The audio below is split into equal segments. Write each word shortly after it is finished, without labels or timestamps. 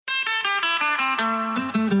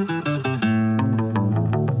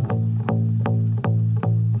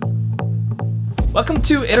Welcome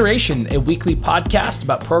to Iteration, a weekly podcast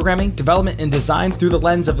about programming, development, and design through the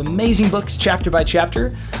lens of amazing books chapter by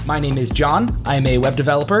chapter. My name is John. I am a web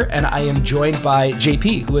developer, and I am joined by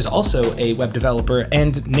JP, who is also a web developer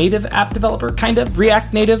and native app developer, kind of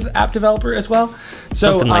React Native app developer as well.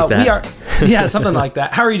 So something like that. we are, yeah, something like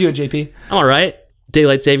that. How are you doing, JP? I'm all right.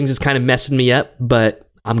 Daylight savings is kind of messing me up, but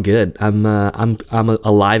I'm good. I'm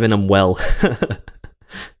alive and I'm well.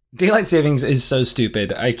 Daylight savings is so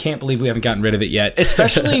stupid. I can't believe we haven't gotten rid of it yet,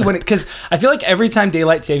 especially because I feel like every time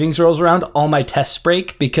daylight savings rolls around, all my tests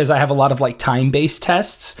break because I have a lot of time-based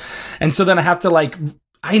tests. And so then I have to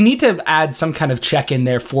I need to add some kind of check in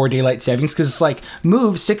there for daylight savings because it's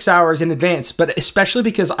move 6 hours in advance, but especially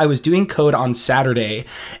because I was doing code on Saturday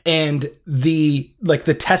and the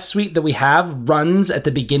test suite that we have runs at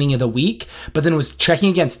the beginning of the week, but then was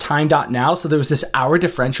checking against time.now. So there was this hour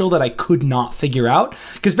differential that I could not figure out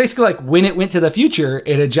because basically when it went to the future,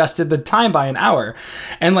 it adjusted the time by an hour.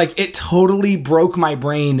 And it totally broke my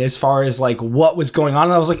brain as far as what was going on.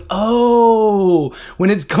 And I was like, oh,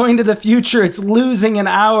 when it's going to the future, it's losing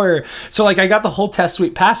an hour. So I got the whole test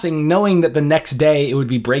suite passing knowing that the next day it would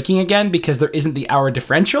be breaking again because there isn't the hour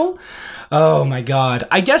differential. Oh my God.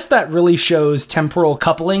 I guess that really shows temporal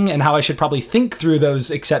coupling and how I should probably think through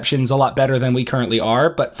those exceptions a lot better than we currently are.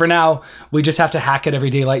 But for now, we just have to hack at every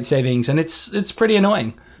daylight savings and it's pretty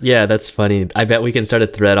annoying. Yeah, that's funny. I bet we can start a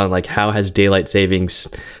thread on how has daylight savings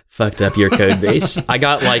fucked up your code base. I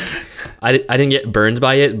got I didn't get burned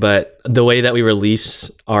by it, but the way that we release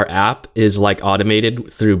our app is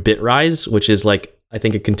automated through Bitrise, which is I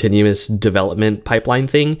think a continuous development pipeline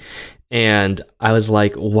thing. And I was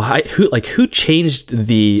like, why? Who changed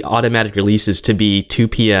the automatic releases to be 2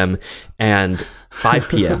 p.m. and 5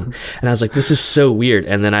 p.m. And I was like, this is so weird.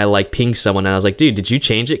 And then I pinged someone and I was like, dude, did you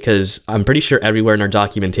change it? Because I'm pretty sure everywhere in our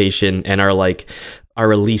documentation and our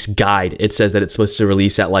release guide, it says that it's supposed to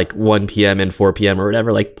release at 1 p.m. and 4 p.m. or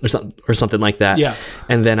whatever, or something like that. Yeah.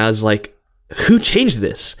 And then I was like, who changed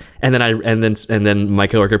this? And then my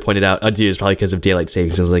coworker pointed out, oh, dude, it's probably because of daylight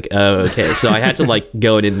savings. I was like, oh, okay. So I had to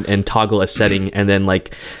go in and toggle a setting and then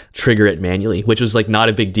trigger it manually, which was not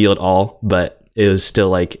a big deal at all, but it was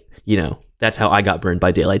still that's how I got burned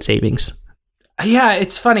by daylight savings. Yeah,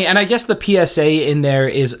 it's funny. And I guess the PSA in there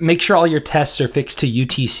is make sure all your tests are fixed to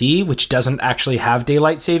UTC, which doesn't actually have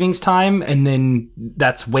daylight savings time. And then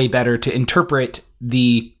that's way better to interpret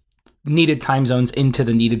the needed time zones into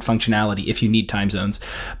the needed functionality if you need time zones.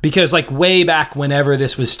 Because way back whenever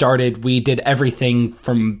this was started, we did everything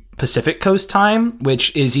from Pacific Coast time,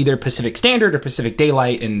 which is either Pacific Standard or Pacific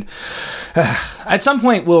Daylight. And at some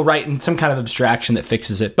point we'll write in some kind of abstraction that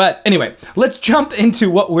fixes it. But anyway, let's jump into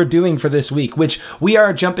what we're doing for this week, which we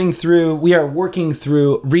are working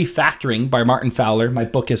through Refactoring by Martin Fowler. My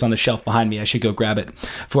book is on the shelf behind me. I should go grab it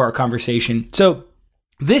for our conversation. So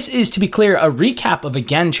this is, to be clear, a recap of,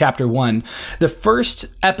 again, Chapter 1. The first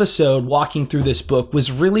episode walking through this book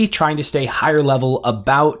was really trying to stay higher level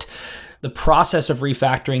about the process of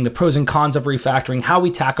refactoring, the pros and cons of refactoring, how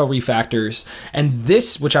we tackle refactors. And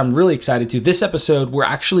this, which I'm really excited to, this episode, we're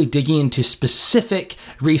actually digging into specific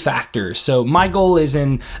refactors. So my goal is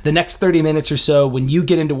in the next 30 minutes or so, when you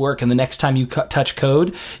get into work and the next time you touch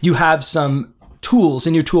code, you have some tools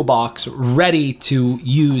in your toolbox ready to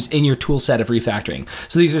use in your tool set of refactoring.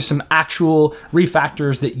 So these are some actual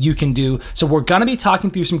refactors that you can do. So we're going to be talking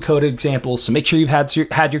through some code examples. So make sure you've had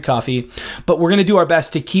your coffee, but we're going to do our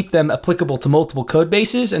best to keep them applicable to multiple code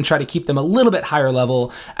bases and try to keep them a little bit higher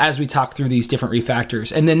level as we talk through these different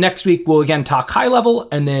refactors. And then next week, we'll again talk high level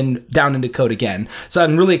and then down into code again. So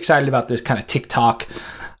I'm really excited about this kind of TikTok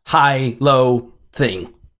high, low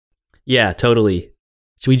thing. Yeah, totally.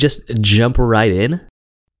 Should we just jump right in?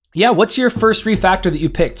 Yeah, what's your first refactor that you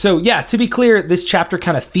picked? So yeah, to be clear, this chapter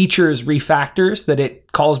kind of features refactors that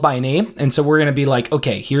it calls by name. And so we're going to be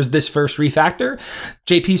okay, here's this first refactor.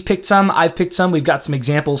 JP's picked some, I've picked some. We've got some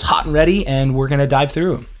examples hot and ready, and we're going to dive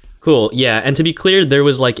through them. Cool. Yeah. And to be clear, there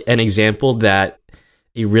was an example that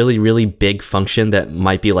a really, really big function that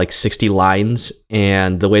might be 60 lines.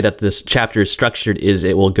 And the way that this chapter is structured is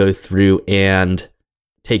it will go through and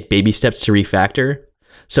take baby steps to refactor.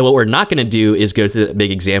 So what we're not going to do is go through that big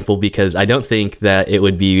example because I don't think that it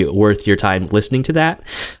would be worth your time listening to that.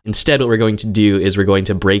 Instead, what we're going to do is we're going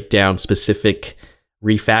to break down specific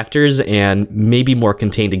refactors and maybe more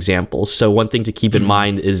contained examples. So one thing to keep in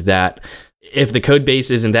mind is that if the code base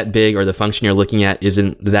isn't that big or the function you're looking at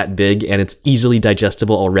isn't that big and it's easily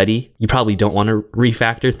digestible already, you probably don't want to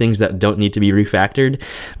refactor things that don't need to be refactored.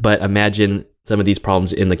 But imagine some of these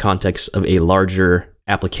problems in the context of a larger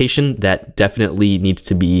application that definitely needs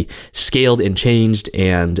to be scaled and changed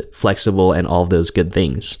and flexible and all of those good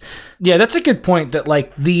things. Yeah, that's a good point, that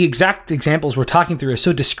like the exact examples we're talking through are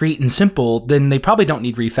so discrete and simple, then they probably don't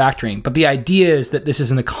need refactoring. But the idea is that this is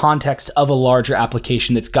in the context of a larger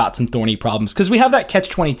application that's got some thorny problems. Because we have that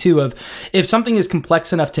catch-22 of, if something is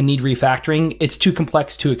complex enough to need refactoring, it's too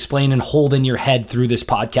complex to explain and hold in your head through this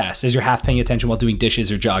podcast as you're half paying attention while doing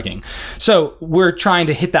dishes or jogging. So we're trying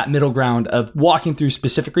to hit that middle ground of walking through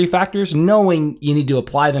specific refactors, knowing you need to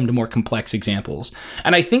apply them to more complex examples.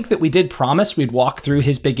 And I think that we did promise we'd walk through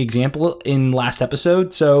his big example in last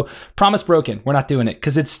episode. So promise broken. We're not doing it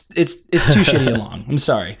because it's too shitty long. I'm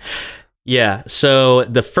sorry. Yeah. So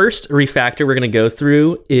the first refactor we're going to go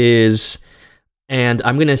through is, and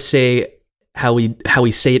I'm going to say how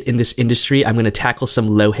we say it in this industry, I'm going to tackle some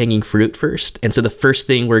low-hanging fruit first. And so the first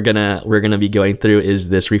thing we're going to be going through is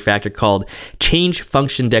this refactor called change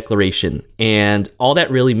function declaration. And all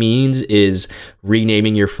that really means is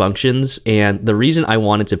renaming your functions. And the reason I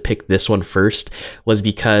wanted to pick this one first was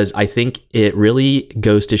because I think it really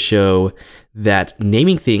goes to show that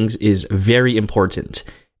naming things is very important.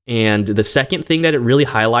 And the second thing that it really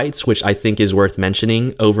highlights, which I think is worth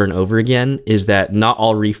mentioning over and over again, is that not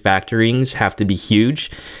all refactorings have to be huge.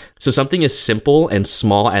 So something as simple and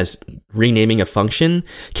small as renaming a function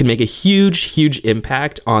can make a huge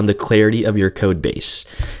impact on the clarity of your code base.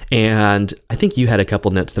 And I think you had a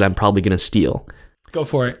couple notes that I'm probably going to steal. Go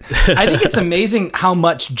for it. I think it's amazing how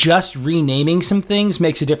much just renaming some things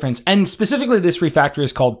makes a difference. And specifically, this refactor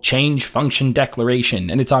is called change function declaration,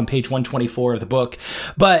 and it's on page 124 of the book.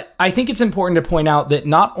 But I think it's important to point out that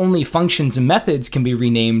not only functions and methods can be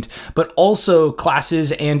renamed, but also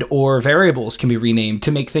classes and or variables can be renamed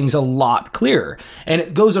to make things a lot clearer. And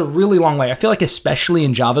it goes a really long way. I feel like especially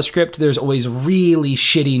in JavaScript, there's always really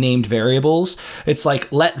shitty named variables. It's like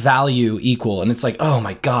let value equal, and it's like, oh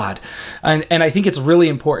my God. And I think it's really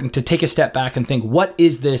important to take a step back and think, what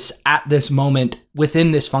is this at this moment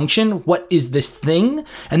within this function? What is this thing?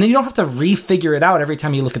 And then you don't have to refigure it out every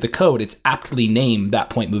time you look at the code. It's aptly named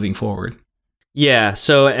that point moving forward. Yeah.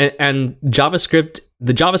 So, and JavaScript,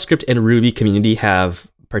 the JavaScript and Ruby community have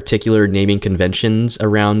particular naming conventions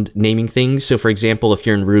around naming things. So for example, if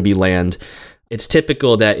you're in Ruby land, it's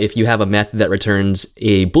typical that if you have a method that returns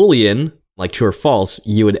a Boolean, like true or false,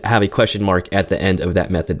 you would have a question mark at the end of that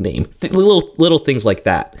method name. Little things like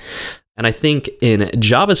that. And I think in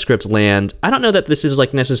JavaScript land, I don't know that this is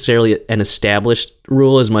like necessarily an established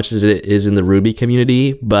rule as much as it is in the Ruby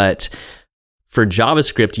community, but for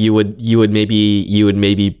JavaScript, you would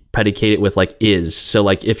maybe predicate it with like is. So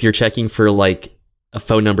like if you're checking for like a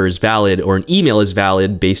phone number is valid or an email is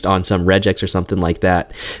valid based on some regex or something like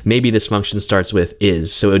that, maybe this function starts with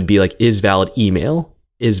is. So it would be like is valid email,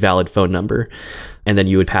 is valid phone number, and then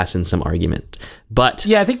you would pass in some argument. But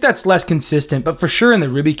yeah, I think that's less consistent, but for sure in the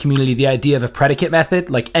Ruby community, the idea of a predicate method,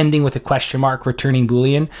 like ending with a question mark, returning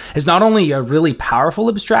Boolean, is not only a really powerful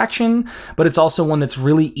abstraction, but it's also one that's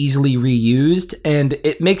really easily reused. And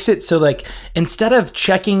it makes it so like, instead of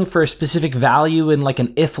checking for a specific value in like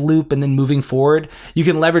an if loop and then moving forward, you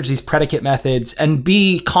can leverage these predicate methods and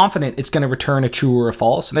be confident it's going to return a true or a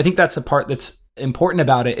false. And I think that's the part that's important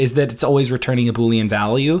about it, is that it's always returning a Boolean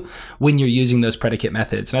value when you're using those predicate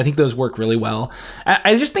methods. And I think those work really well.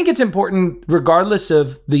 I just think it's important, regardless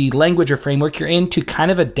of the language or framework you're in, to kind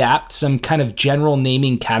of adapt some kind of general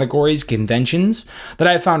naming categories, conventions that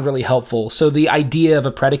I've found really helpful. So the idea of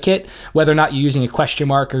a predicate, whether or not you're using a question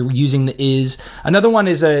mark or using the is. Another one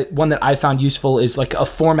is one that I found useful is like a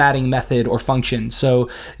formatting method or function. So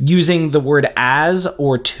using the word as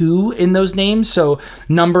or to in those names. So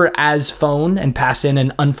number as phone, and pass in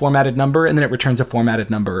an unformatted number, and then it returns a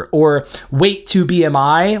formatted number. Or weight to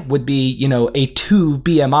BMI would be, a to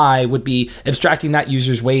BMI would be abstracting that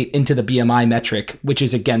user's weight into the BMI metric, which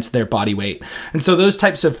is against their body weight. And so those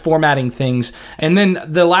types of formatting things. And then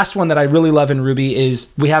the last one that I really love in Ruby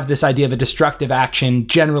is we have this idea of a destructive action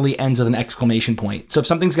generally ends with an exclamation point. So if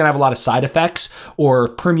something's going to have a lot of side effects or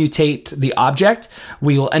permutate the object,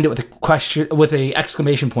 we will end it with a question, with a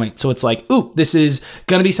exclamation point. So it's like, ooh, this is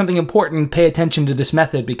going to be something important. Pay attention to this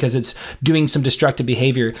method because it's doing some destructive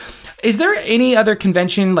behavior. Is there any other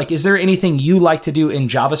convention? Like, is there anything you like to do in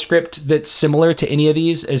JavaScript that's similar to any of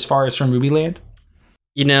these as far as from Ruby land?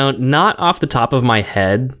 Not off the top of my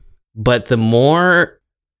head, but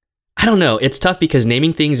I don't know. It's tough because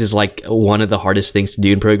naming things is like one of the hardest things to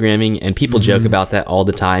do in programming, and people joke about that all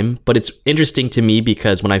the time. But it's interesting to me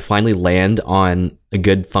because when I finally land on a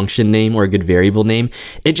good function name or a good variable name,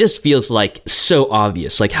 it just feels like so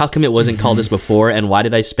obvious. Like, how come it wasn't called this before? And why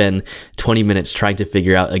did I spend 20 minutes trying to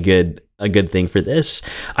figure out a good a good thing for this.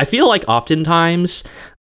 I feel like oftentimes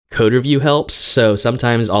code review helps. So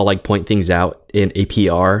sometimes I'll like point things out in a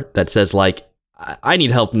PR that says like, I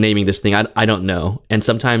need help naming this thing. I don't know. And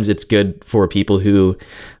sometimes it's good for people who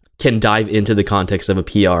can dive into the context of a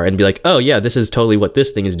PR and be like, oh yeah, this is totally what this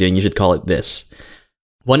thing is doing. You should call it this.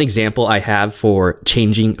 One example I have for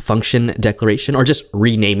changing function declaration or just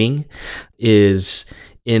renaming is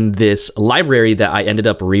in this library that I ended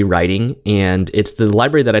up rewriting. And it's the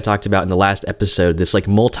library that I talked about in the last episode, this like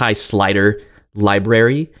multi-slider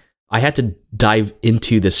library. I had to dive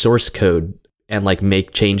into the source code and like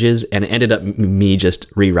make changes, and it ended up me just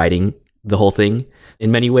rewriting the whole thing in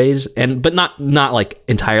many ways, but not like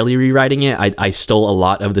entirely rewriting it. I stole a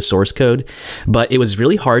lot of the source code, but it was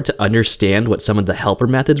really hard to understand what some of the helper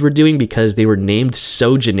methods were doing because they were named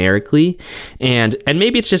so generically, and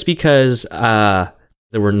maybe it's just because there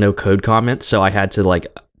were no code comments, so I had to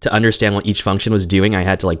to understand what each function was doing, I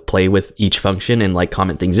had to like play with each function and like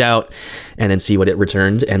comment things out and then see what it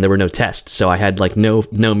returned. And there were no tests. So I had like no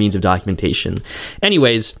means of documentation.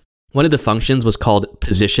 Anyways, one of the functions was called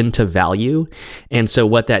position to value. And so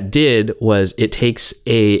what that did was it takes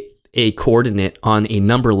a coordinate on a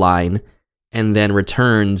number line and then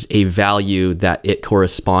returns a value that it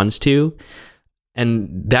corresponds to. And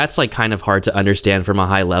that's like kind of hard to understand from a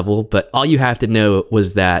high level, but all you have to know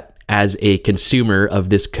was that as a consumer of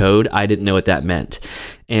this code, I didn't know what that meant.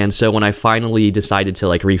 And so when I finally decided to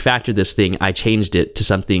like refactor this thing, I changed it to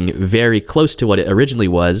something very close to what it originally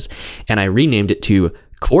was. And I renamed it to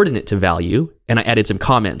coordinate to value. And I added some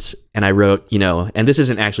comments and I wrote, and this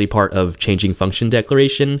isn't actually part of changing function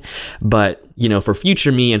declaration, but, for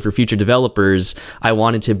future me and for future developers, I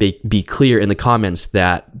wanted to be clear in the comments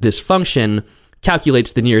that this function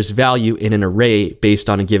calculates the nearest value in an array based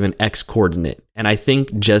on a given x coordinate. And I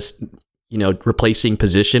think just, replacing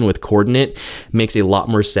position with coordinate makes a lot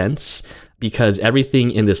more sense because everything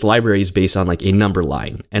in this library is based on like a number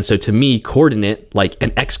line. And so to me, coordinate, like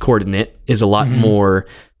an x coordinate, is a lot more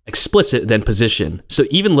explicit than position. So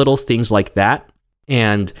even little things like that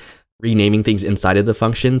and renaming things inside of the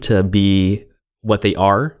function to be what they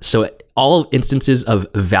are. So all instances of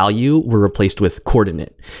value were replaced with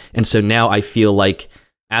coordinate. And so now I feel like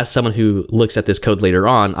as someone who looks at this code later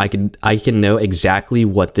on, I can know exactly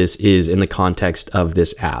what this is in the context of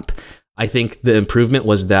this app. I think the improvement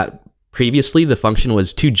was that previously the function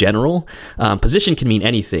was too general. Position can mean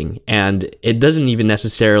anything, and it doesn't even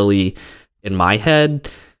necessarily, in my head,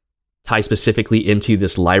 tie specifically into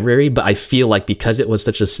this library, but I feel like because it was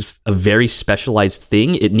such a very specialized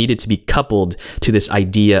thing, it needed to be coupled to this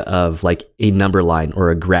idea of like a number line or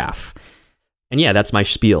a graph. And yeah, that's my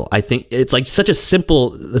spiel. I think it's like such a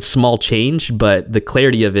small change, but the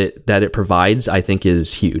clarity of it that it provides, I think,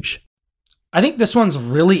 is huge. I think this one's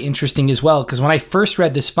really interesting as well, because when I first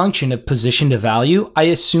read this function of position to value, I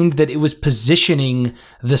assumed that it was positioning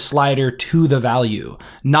the slider to the value,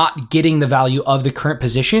 not getting the value of the current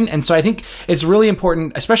position. And so I think it's really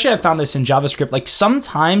important, especially I found this in JavaScript, like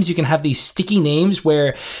sometimes you can have these sticky names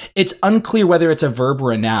where it's unclear whether it's a verb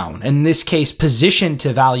or a noun. In this case, position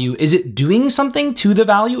to value, is it doing something to the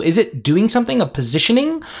value? Is it doing something of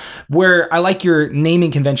positioning? Where I like your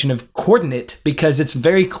naming convention of coordinate, because it's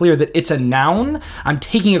very clear that it's a noun. I'm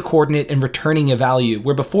taking a coordinate and returning a value,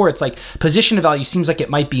 where before it's like position to value seems like it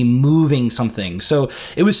might be moving something. So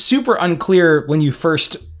it was super unclear when you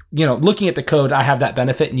first, looking at the code. I have that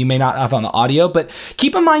benefit and you may not have on the audio, but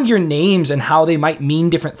keep in mind your names and how they might mean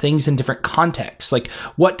different things in different contexts. Like,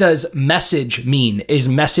 what does message mean? Is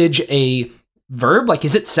message a verb? Like,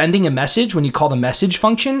 is it sending a message when you call the message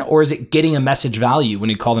function, or is it getting a message value when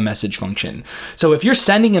you call the message function? So if you're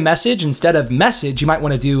sending a message instead of message, you might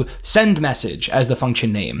want to do send message as the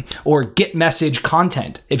function name, or get message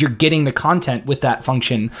content if you're getting the content with that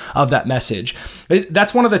function of that message.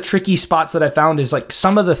 That's one of the tricky spots that I found, is like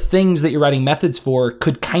some of the things that you're writing methods for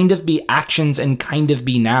could kind of be actions and kind of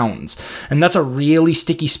be nouns. And that's a really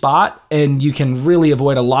sticky spot, and you can really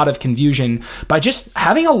avoid a lot of confusion by just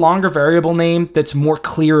having a longer variable name that's more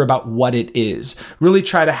clear about what it is. Really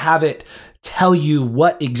try to have it tell you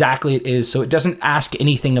what exactly it is, so it doesn't ask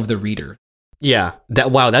anything of the reader. Yeah,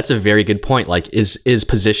 that's a very good point. Like, is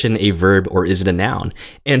position a verb or is it a noun?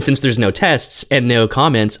 And since there's no tests and no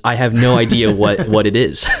comments, I have no idea what it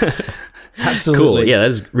is. Absolutely. Cool. Yeah,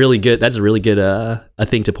 that's really good. That's a really good a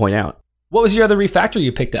thing to point out. What was your other refactor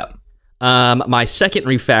you picked up? My second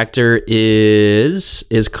refactor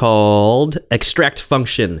is called extract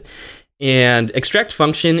function. And extract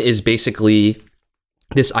function is basically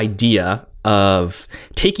this idea of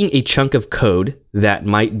taking a chunk of code that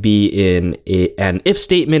might be in an if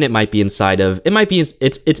statement,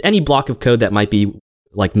 it's any block of code that might be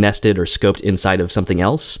like nested or scoped inside of something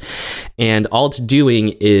else. And all it's doing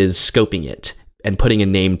is scoping it and putting a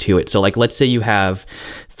name to it. So like, let's say you have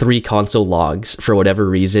 3 console logs for whatever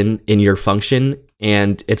reason in your function.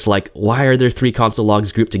 And it's like, why are there 3 console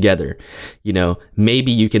logs grouped together? You know,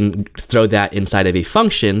 maybe you can throw that inside of a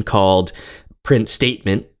function called print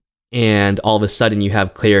statement. And all of a sudden you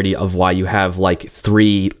have clarity of why you have like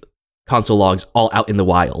 3 console logs all out in the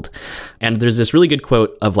wild. And there's this really good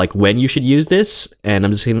quote of like when you should use this, and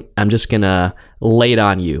I'm just gonna lay it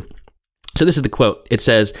on you. So this is the quote. It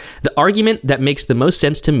says, "The argument that makes the most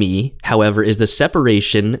sense to me, however, is the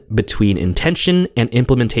separation between intention and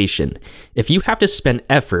implementation. If you have to spend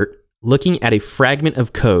effort looking at a fragment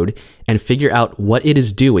of code and figure out what it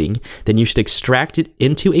is doing, then you should extract it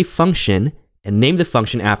into a function and name the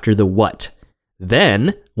function after the what.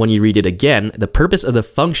 Then, when you read it again, the purpose of the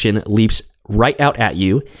function leaps right out at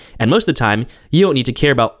you, and most of the time, you don't need to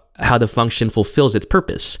care about how the function fulfills its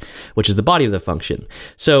purpose, which is the body of the function."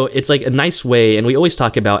 So it's like a nice way, and we always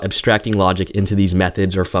talk about abstracting logic into these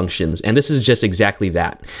methods or functions, and this is just exactly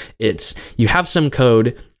that. It's, you have some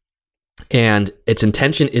code, and its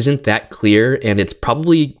intention isn't that clear, and it's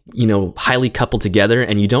probably, you know, highly coupled together,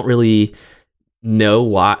 and you don't really know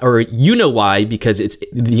why, or you know why, because it's,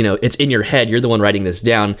 you know, it's in your head, you're the one writing this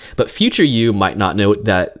down, but future you might not know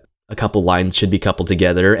that a couple lines should be coupled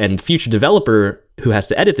together, and future developer who has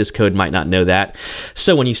to edit this code might not know that.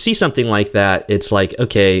 So when you see something like that, it's like,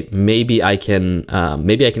 okay, maybe I can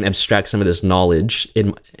abstract some of this knowledge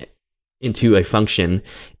into a function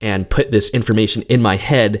and put this information in my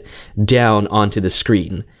head down onto the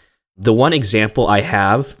screen. The one example I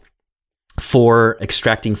have for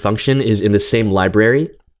extracting function is in the same library.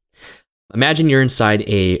 Imagine you're inside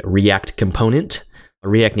a React component, a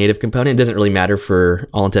React Native component. It doesn't really matter for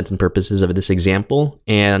all intents and purposes of this example.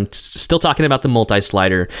 And still talking about the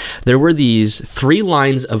multi-slider, there were these 3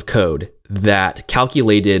 lines of code that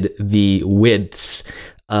calculated the widths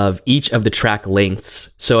of each of the track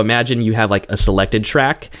lengths. So imagine you have like a selected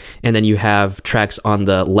track, and then you have tracks on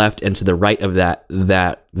the left and to the right of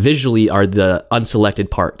that visually are the unselected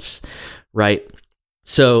parts, right?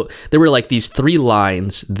 So there were like these 3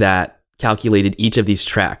 lines that calculated each of these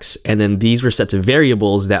tracks, and then these were set to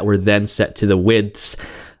variables that were then set to the widths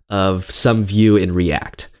of some view in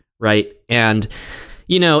React, right? And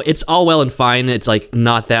you know, it's all well and fine. It's like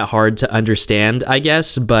not that hard to understand, I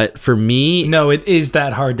guess. But for me, no, it is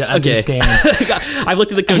that hard to understand. I've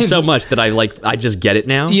looked at the code so much that I just get it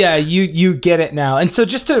now. Yeah, you get it now. And so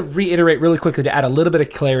just to reiterate really quickly to add a little bit of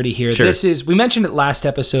clarity here, Sure. This is, we mentioned it last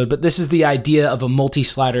episode, but this is the idea of a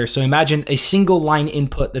multi-slider. So imagine a single line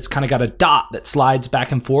input that's kind of got a dot that slides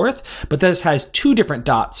back and forth, but this has 2 different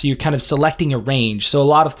dots. So you're kind of selecting a range. So a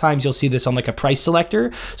lot of times you'll see this on like a price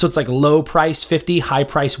selector. So it's like low price 50, high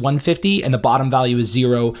price 150, and the bottom value is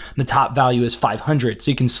 0, and the top value is 500. So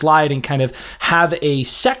you can slide and kind of have a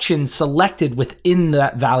section selected within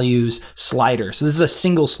that values slider. So this is a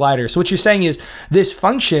single slider. So what you're saying is this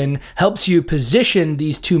function helps you position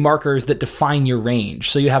these 2 markers that define your range.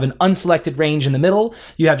 So you have an unselected range in the middle,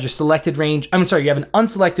 you have your selected range, you have an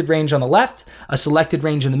unselected range on the left, a selected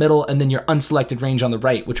range in the middle, and then your unselected range on the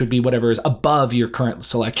right, which would be whatever is above your current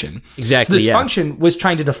selection. Exactly. So this function was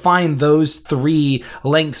trying to define those 3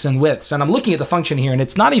 lengths and widths. And I'm looking at the function here, and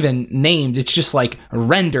it's not even named. It's just like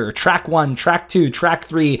render, track 1, track 2, track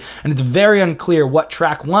 3. And it's very unclear what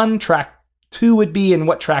track 1, track 2 would be and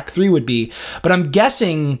what track 3 would be. But I'm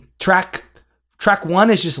guessing track 1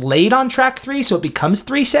 is just laid on track 3, so it becomes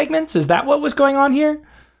 3 segments. Is that what was going on here?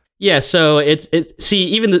 Yeah, so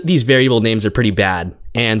even these variable names are pretty bad.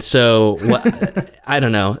 And so I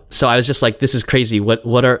don't know. So I was just like, this is crazy.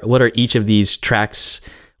 What are each of these tracks?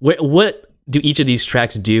 What do each of these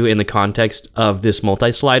tracks do in the context of this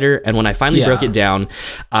multi-slider? And when I finally broke it down,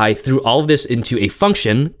 I threw all of this into a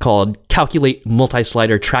function called calculate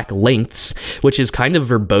multi-slider track lengths, which is kind of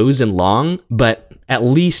verbose and long, but at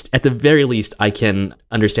the very least, I can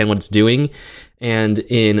understand what it's doing. And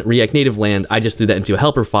in React Native land, I just threw that into a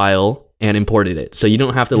helper file and imported it. So you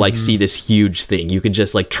don't have to see this huge thing. You could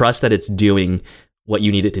just trust that it's doing what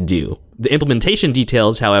you need it to do. The implementation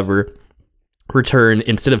details, however, return,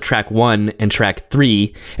 instead of track 1 and track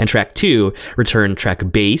 3 and track 2, return track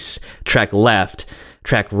base, track left,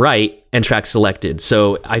 track right, and track selected.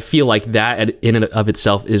 So I feel like that in and of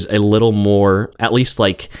itself is a little more, at least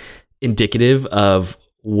indicative of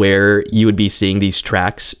where you would be seeing these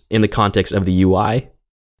tracks in the context of the UI.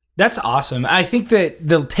 That's awesome. I think that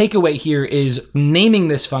the takeaway here is naming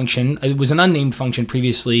this function, it was an unnamed function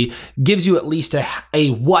previously, gives you at least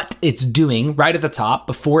a what it's doing right at the top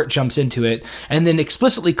before it jumps into it. And then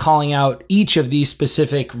explicitly calling out each of these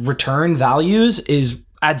specific return values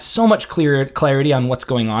adds so much clarity on what's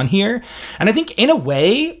going on here. And I think in a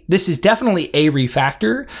way, this is definitely a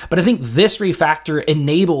refactor, but I think this refactor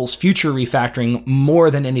enables future refactoring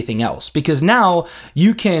more than anything else, because now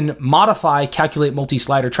you can modify calculate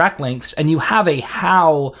multi-slider track lengths and you have a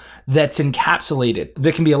how that's encapsulated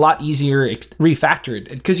that can be a lot easier refactored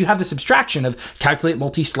because you have this abstraction of calculate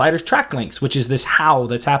multi-slider track lengths, which is this how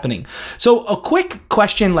that's happening. So a quick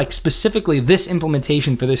question, like specifically this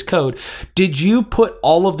implementation for this code, did you put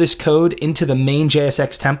all of this code into the main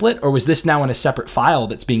JSX template, or was this now in a separate file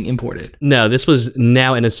that's being imported? No, this was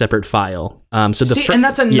now in a separate file. And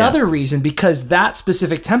that's another reason, because that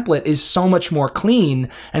specific template is so much more clean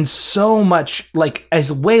and so much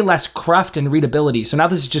as way less cruft and readability. So now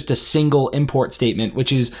this is just a single import statement,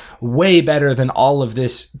 which is way better than all of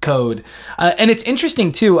this code. And it's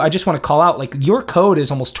interesting too. I just want to call out, your code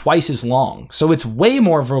is almost twice as long. So it's way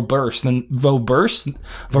more verbose.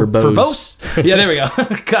 Yeah, there we go.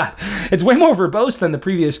 God, it's way more verbose than the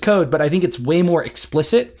previous code, but I think it's way more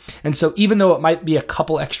explicit. And so even though it might be a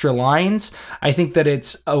couple extra lines, I think that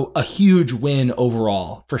it's a huge win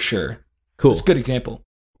overall, for sure. Cool. It's a good example.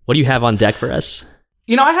 What do you have on deck for us?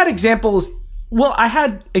 I had examples. Well, I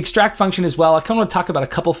had extract function as well. I kind of want to talk about a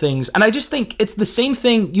couple things. And I just think it's the same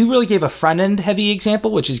thing. You really gave a front-end heavy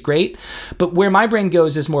example, which is great. But where my brain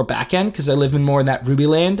goes is more back-end, because I live in more in that Ruby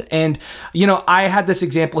land. And, I had this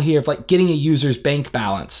example here of getting a user's bank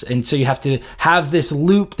balance. And so you have to have this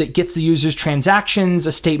loop that gets the user's transactions,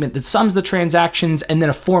 a statement that sums the transactions, and then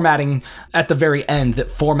a formatting at the very end that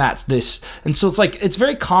formats this. And so it's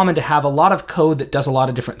very common to have a lot of code that does a lot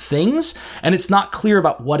of different things, and it's not clear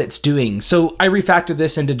about what it's doing. So I refactored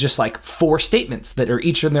this into just 4 statements that are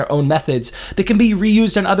each in their own methods that can be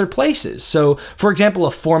reused in other places. So for example,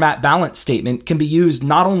 a format balance statement can be used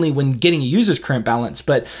not only when getting a user's current balance,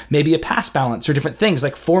 but maybe a past balance or different things,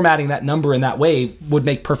 formatting that number in that way would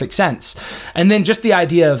make perfect sense. And then just the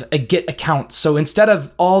idea of a get accounts. So instead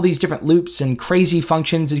of all these different loops and crazy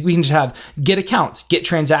functions, we can just have get accounts, get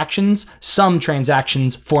transactions, sum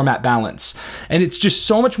transactions, format balance. And it's just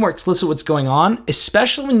so much more explicit what's going on,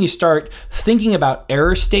 especially when you start thinking about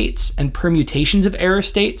error states and permutations of error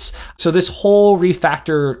states. So this whole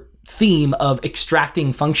refactor theme of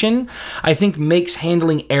extracting function, I think, makes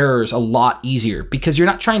handling errors a lot easier, because you're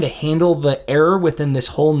not trying to handle the error within this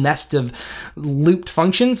whole nest of looped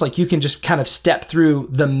functions. You can just kind of step through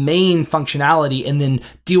the main functionality and then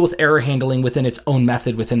deal with error handling within its own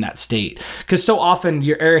method within that state. Because so often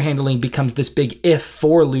your error handling becomes this big if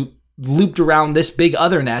for loop looped around this big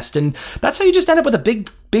other nest, and that's how you just end up with a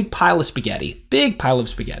big pile of spaghetti.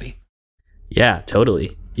 Yeah,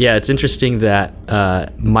 totally. Yeah, it's interesting that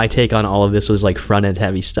my take on all of this was front-end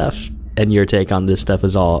heavy stuff, and your take on this stuff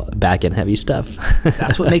is all back-end heavy stuff.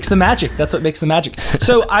 That's what makes the magic.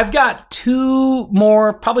 So I've got 2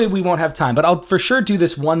 more, probably we won't have time, but I'll for sure do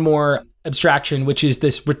this one more abstraction, which is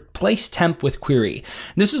this replace temp with query.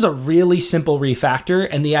 This is a really simple refactor,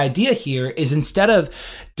 and the idea here is instead of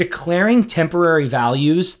declaring temporary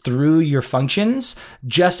values through your functions,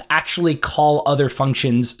 just actually call other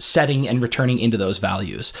functions setting and returning into those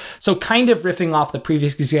values. So kind of riffing off the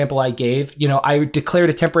previous example I gave, I declared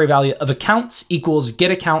a temporary value of accounts equals get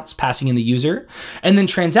accounts passing in the user, and then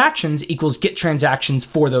transactions equals get transactions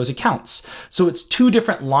for those accounts. So it's 2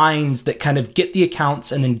 different lines that kind of get the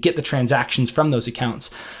accounts and then get the transactions from those accounts.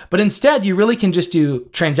 But instead, you really can just do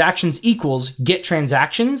transactions equals get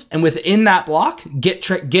transactions, and within that block, get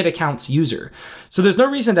accounts user. So there's no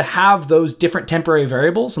reason to have those different temporary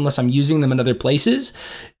variables unless I'm using them in other places.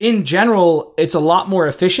 In general, it's a lot more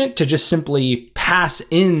efficient to just simply pass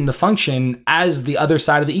in the function as the other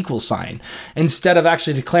side of the equals sign instead of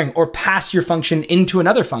actually declaring or pass your function into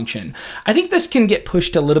another function. I think this can get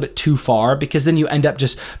pushed a little bit too far, because then you end up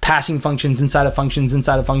just passing functions inside of functions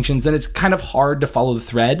inside of functions, and it's kind of hard to follow the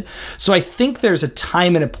thread. So I think there's a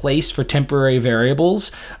time and a place for temporary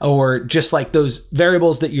variables, or just those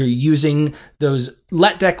variables that you're using, those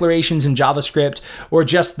let declarations in JavaScript, or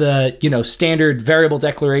just the standard variable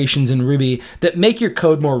declarations in Ruby that make your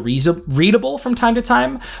code more readable from time to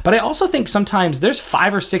time. But I also think sometimes there's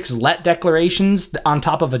 5 or 6 let declarations on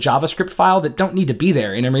top of a JavaScript file that don't need to be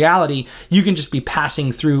there. And in reality, you can just be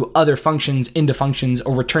passing through other functions into functions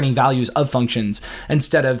or returning values of functions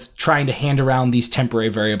instead of trying to hand around these temporary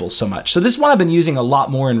variables so much. So this one I've been using a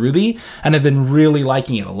lot more in Ruby, and I've been really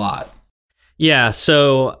liking it a lot. Yeah,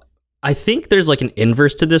 so I think there's like an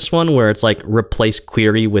inverse to this one where it's like replace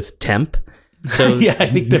query with temp. So yeah, I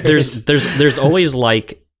think there's always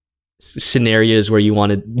like scenarios where you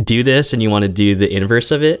want to do this and you want to do the inverse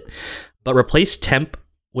of it. But replace temp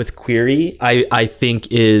with query, I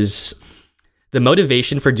think is the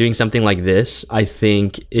motivation for doing something like this. I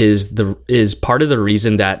think is part of the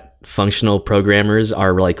reason that functional programmers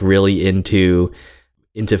are like really into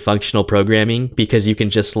functional programming, because you can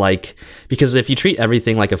just because if you treat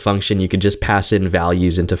everything like a function, you could just pass in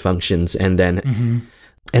values into functions and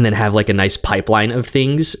then have like a nice pipeline of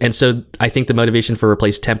things. And so I think the motivation for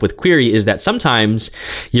replace temp with query is that sometimes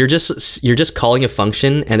you're just calling a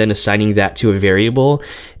function and then assigning that to a variable,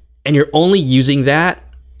 and you're only using that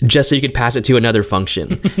just so you could pass it to another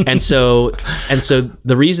function. and so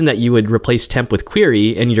the reason that you would replace temp with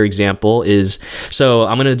query in your example is, so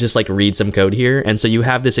I'm going to just like read some code here. And so you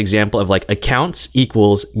have this example of like accounts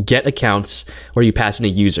equals get accounts, where you pass in a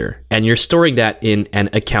user, and you're storing that in an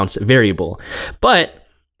accounts variable. But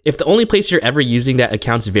if the only place you're ever using that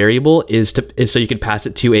accounts variable is so you could pass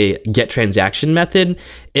it to a get transaction method,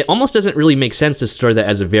 it almost doesn't really make sense to store that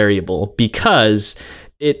as a variable, because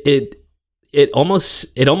it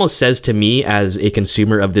almost says to me as a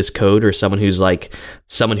consumer of this code, or someone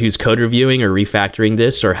who's code reviewing or refactoring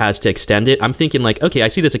this or has to extend it, I'm thinking like, okay, I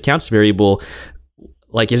see this accounts variable.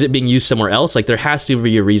 Like, is it being used somewhere else? Like, there has to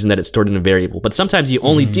be a reason that it's stored in a variable. But sometimes you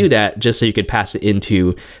only do that just so you could pass it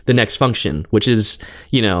into the next function, which is,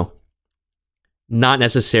 not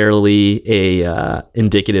necessarily a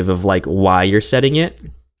indicative of like why you're setting it.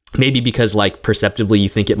 Maybe because like perceptibly you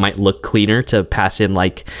think it might look cleaner to pass in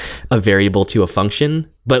like a variable to a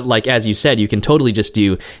function. But like, as you said, you can totally just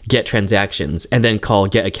do get transactions and then call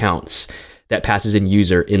get accounts that passes in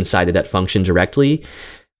user inside of that function directly.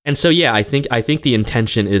 And so, yeah, I think the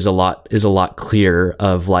intention is a lot clearer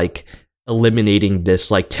of like eliminating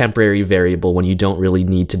this like temporary variable when you don't really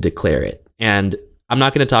need to declare it. And I'm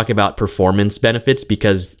not going to talk about performance benefits,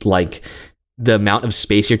 because like the amount of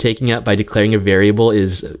space you're taking up by declaring a variable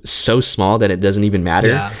is so small that it doesn't even matter.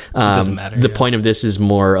 Yeah, it doesn't matter. The point of this is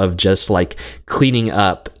more of just like cleaning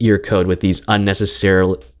up your code with these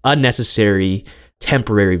unnecessary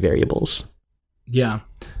temporary variables. Yeah.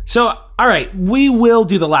 So, all right, we will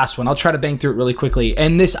do the last one. I'll try to bang through it really quickly.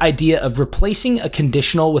 And this idea of replacing a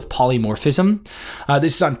conditional with polymorphism.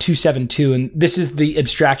 This is on 272, and this is the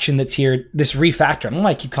abstraction that's here, this refactor. I don't know why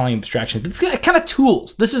I keep calling it abstraction, but it's kind of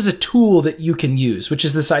tools. This is a tool that you can use, which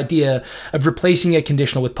is this idea of replacing a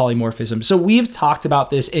conditional with polymorphism. So we've talked about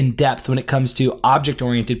this in depth when it comes to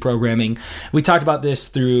object-oriented programming. We talked about this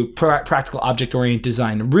through practical object-oriented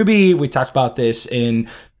design in Ruby. We talked about this in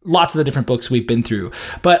lots of the different books we've been through.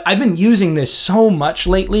 But I've been using this so much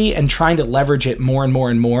lately and trying to leverage it more and more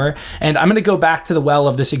and more. And I'm going to go back to the well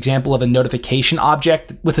of this example of a notification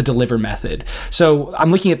object with a deliver method. So I'm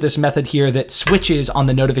looking at this method here that switches on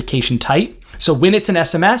the notification type. So when it's an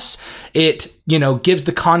SMS, it gives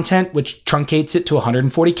the content, which truncates it to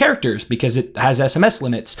 140 characters because it has SMS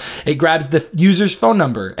limits. It grabs the user's phone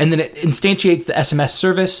number, and then it instantiates the SMS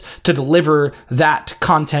service to deliver that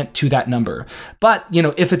content to that number. But,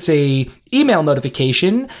 if it's a email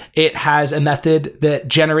notification, it has a method that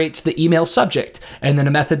generates the email subject, and then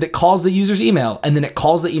a method that calls the user's email, and then it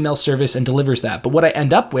calls the email service and delivers that. But what I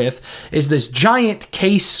end up with is this giant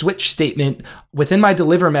case switch statement within my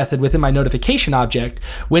deliver method, within my notification object.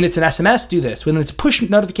 When it's an SMS, do this. When it's a push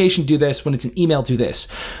notification, do this. When it's an email, do this.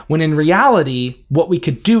 When in reality, what we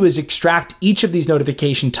could do is extract each of these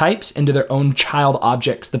notification types into their own child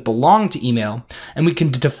objects that belong to email, and we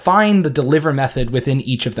can define the deliver method within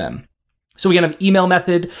each of them. So we can have an email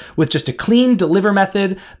method with just a clean deliver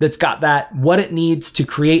method that's got what it needs to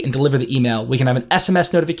create and deliver the email. We can have an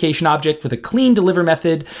SMS notification object with a clean deliver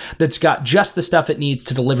method that's got just the stuff it needs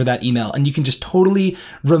to deliver that email. And you can just totally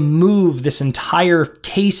remove this entire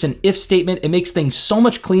case and if statement. It makes things so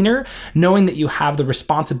much cleaner knowing that you have the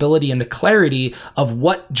responsibility and the clarity of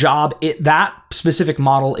what job that specific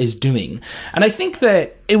model is doing. And I think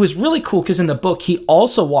that it was really cool because in the book, he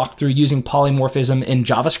also walked through using polymorphism in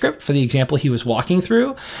JavaScript for the example he was walking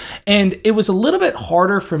through. And it was a little bit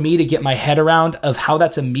harder for me to get my head around of how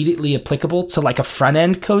that's immediately applicable to like a front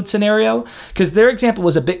end code scenario, because their example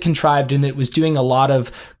was a bit contrived and it was doing a lot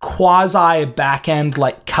of quasi back end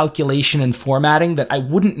like calculation and formatting that I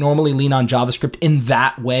wouldn't normally lean on JavaScript in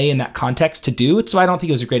that way, in that context to do. So I don't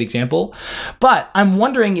think it was a great example. But I'm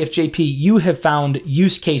wondering if, JP, you have found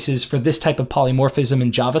use cases for this type of polymorphism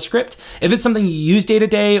in JavaScript, if it's something you use day to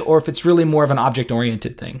day, or if it's really more of an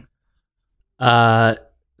object-oriented thing. The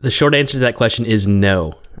short answer to that question is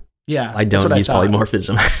no. Yeah, I don't use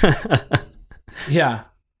polymorphism. Yeah.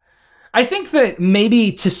 I think that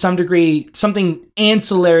maybe to some degree, something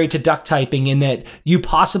ancillary to duck typing in that you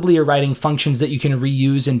possibly are writing functions that you can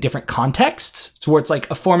reuse in different contexts. So where it's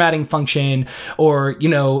like a formatting function or,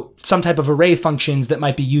 some type of array functions that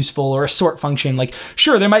might be useful or a sort function. Like,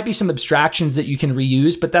 sure, there might be some abstractions that you can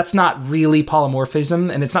reuse, but that's not really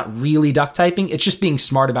polymorphism and it's not really duck typing. It's just being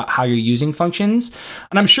smart about how you're using functions.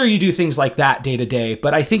 And I'm sure you do things like that day to day,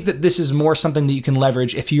 but I think that this is more something that you can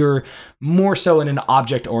leverage if you're more so in an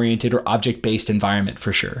object-oriented or object-based environment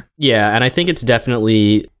for sure. Yeah, and I think it's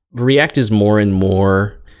definitely, React is more and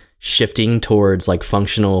more shifting towards like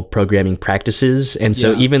functional programming practices. And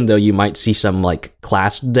so even though you might see some like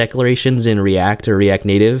class declarations in React or React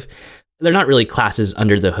Native, they're not really classes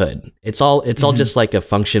under the hood. It's all just like a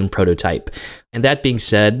function prototype. And that being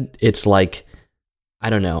said, it's like,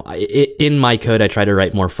 I don't know. In my code, I try to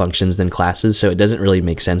write more functions than classes, so it doesn't really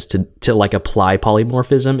make sense to like apply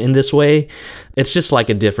polymorphism in this way. It's just like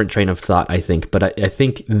a different train of thought, I think. But I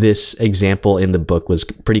think this example in the book was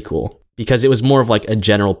pretty cool because it was more of like a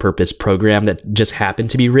general purpose program that just happened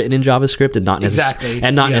to be written in JavaScript and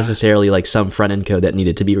not necessarily like some front end code that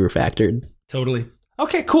needed to be refactored. Totally.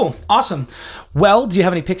 Okay, cool. Awesome. Well, do you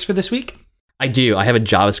have any picks for this week? I do. I have a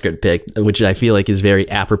JavaScript pick, which I feel like is very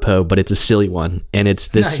apropos, but it's a silly one. And it's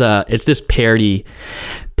this it's this parody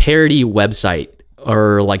website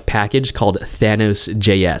or like package called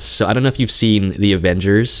Thanos.js. So I don't know if you've seen the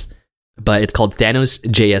Avengers, but it's called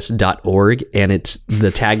thanosjs.org, and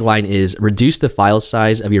the tagline is reduce the file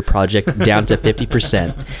size of your project down to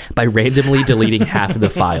 50% by randomly deleting half of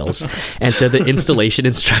the files. And so the installation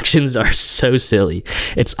instructions are so silly.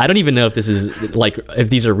 I don't even know if this is like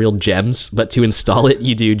if these are real gems, but to install it,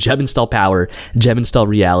 you do gem install power, gem install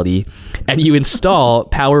reality, and you install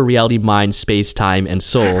power, reality, mind, space, time, and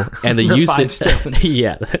soul, and the usage.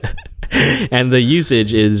 Yeah. And the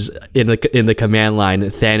usage is in the command line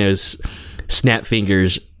Thanos snap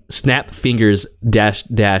fingers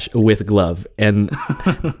 -- with glove. And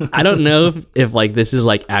I don't know if like this is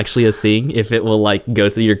like actually a thing, if it will like go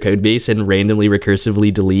through your code base and randomly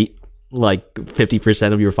recursively delete like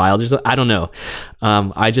 50% of your files or something. I don't know.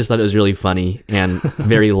 I just thought it was really funny and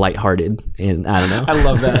very lighthearted, and I don't know. I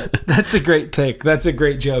love that. That's a great pick. That's a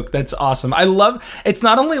great joke. That's awesome. I love it's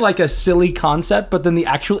not only like a silly concept, but then the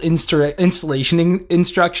actual installation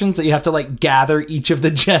instructions that you have to like gather each of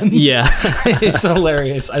the gems. Yeah. It's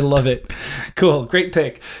hilarious. I love it. Cool. Great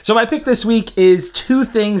pick. So my pick this week is two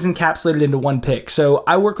things encapsulated into one pick. So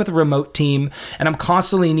I work with a remote team and I'm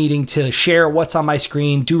constantly needing to share what's on my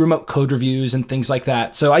screen, do remote code reviews and things like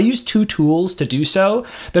that. So I use two tools to do so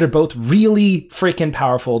that are both really freaking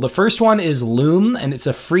powerful. The first one is Loom, and it's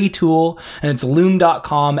a free tool, and it's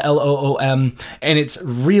loom.com, Loom, and it's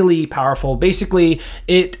really powerful. Basically,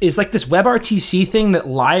 it is like this WebRTC thing that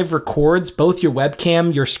live records both your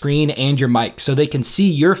webcam, your screen, and your mic. So they can see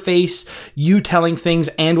your face, you telling things,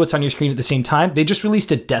 and what's on your screen at the same time. They just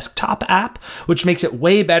released a desktop app, which makes it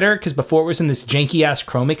way better because before it was in this janky ass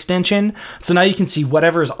Chrome extension. So now you can see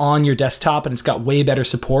whatever's on your desktop, and it's got way better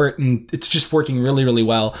support, and it's just working really, really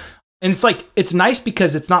well. And it's nice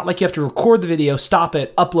because it's not like you have to record the video, stop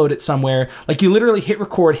it, upload it somewhere. Like you literally hit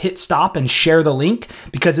record, hit stop, and share the link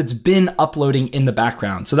because it's been uploading in the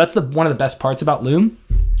background. So that's one of the best parts about Loom.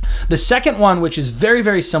 The second one, which is very,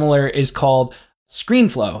 very similar, is called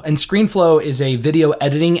ScreenFlow. And ScreenFlow is a video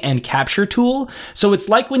editing and capture tool. So it's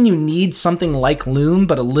like when you need something like Loom,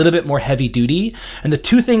 but a little bit more heavy duty. And the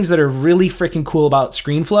two things that are really freaking cool about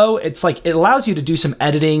ScreenFlow, it's like it allows you to do some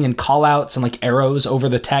editing and call outs and like arrows over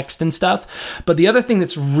the text and stuff. But the other thing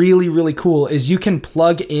that's really, really cool is you can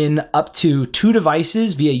plug in up to 2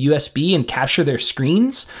 devices via USB and capture their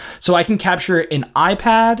screens. So I can capture an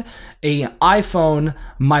iPad, an iPhone,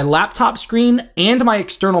 my laptop screen, and my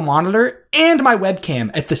external monitor, and my webcam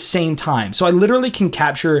at the same time. So I literally can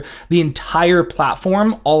capture the entire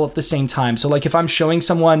platform all at the same time. So like if I'm showing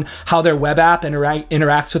someone how their web app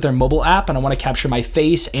interacts with their mobile app and I want to capture my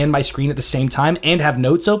face and my screen at the same time and have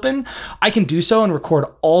notes open, I can do so and record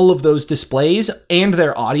all of those displays and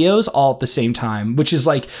their audios all at the same time, which is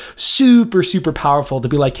like super, super powerful to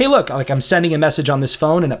be like, hey, look, like I'm sending a message on this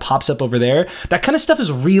phone and it pops up over there. That kind of stuff is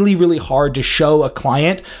really, really hard to show a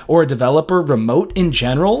client or a developer remote in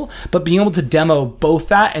general, but being being able to demo both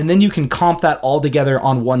that, and then you can comp that all together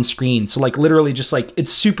on one screen. So like literally just like,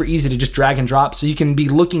 it's super easy to just drag and drop. So you can be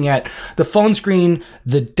looking at the phone screen,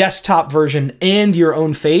 the desktop version, and your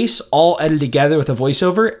own face all edited together with a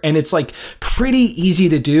voiceover. And it's like pretty easy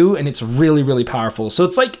to do. And it's really, really powerful. So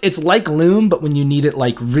it's like Loom, but when you need it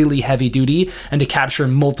like really heavy duty and to capture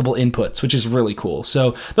multiple inputs, which is really cool.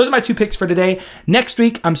 So those are my 2 picks for today. Next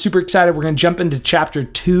week, I'm super excited. We're going to jump into chapter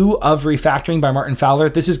 2 of Refactoring by Martin Fowler.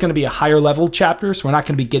 This is going to be a higher level chapter, so we're not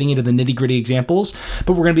going to be getting into the nitty gritty examples,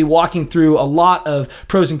 but we're going to be walking through a lot of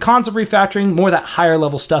pros and cons of refactoring, more of that higher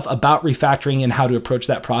level stuff about refactoring and how to approach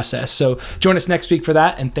that process. So join us next week for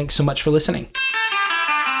that, and thanks so much for listening.